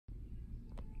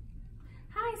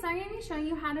so I'm going to be showing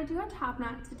you how to do a top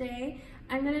knot today.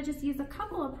 I'm going to just use a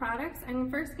couple of products.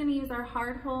 I'm first going to use our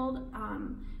Hard Hold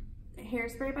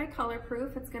hairspray by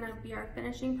Colorproof. It's going to be our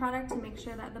finishing product to make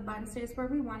sure that the bun stays where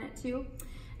we want it to.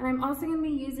 And I'm also going to be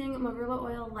using Marula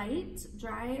Oil Light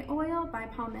Dry Oil by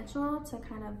Paul Mitchell to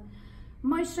kind of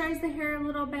moisturize the hair a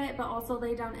little bit, but also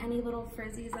lay down any little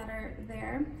frizzies that are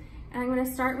there. And I'm going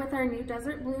to start with our new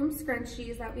Desert Bloom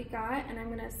scrunchies that we got, and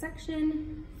I'm going to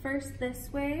section first this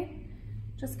way,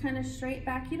 just kind of straight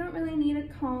back. You don't really need a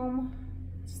comb.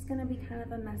 It's just going to be kind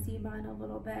of a messy bun a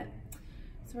little bit.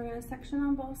 So we're going to section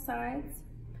on both sides,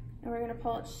 and we're going to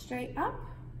pull it straight up,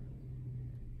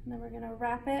 and then we're going to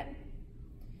wrap it,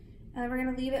 and then we're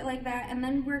going to leave it like that, and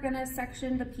then we're going to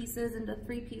section the pieces into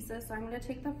 3 pieces. So I'm going to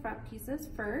take the front pieces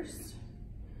first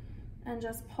and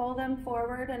just pull them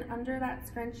forward and under that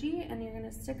scrunchie, and you're going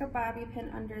to stick a bobby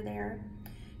pin under there.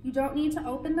 You don't need to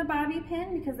open the bobby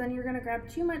pin because then you're going to grab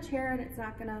too much hair and it's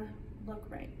not going to look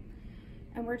right.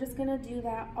 And we're just going to do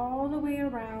that all the way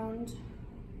around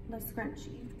the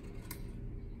scrunchie.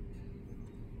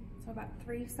 So about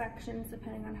 3 sections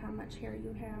depending on how much hair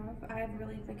you have. I have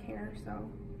really thick hair, so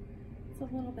it's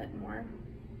a little bit more.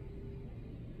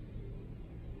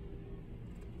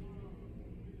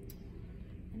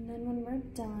 And then when we're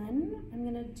done, I'm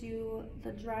gonna do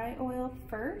the dry oil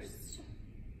first.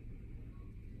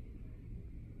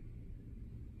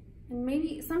 And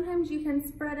maybe sometimes you can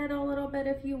spread it a little bit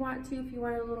if you want to. If you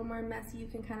want it a little more messy, you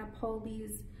can kind of pull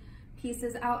these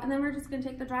pieces out. And then we're just gonna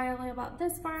take the dry oil about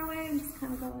this far away and just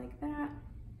kind of go like that.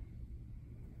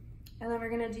 And then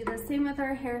we're gonna do the same with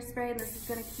our hairspray, and this is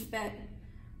gonna keep it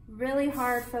really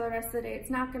hard for the rest of the day. It's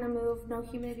not gonna move, no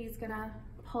humidity is gonna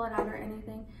pull it out or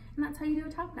anything. And that's how you do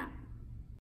a top knot.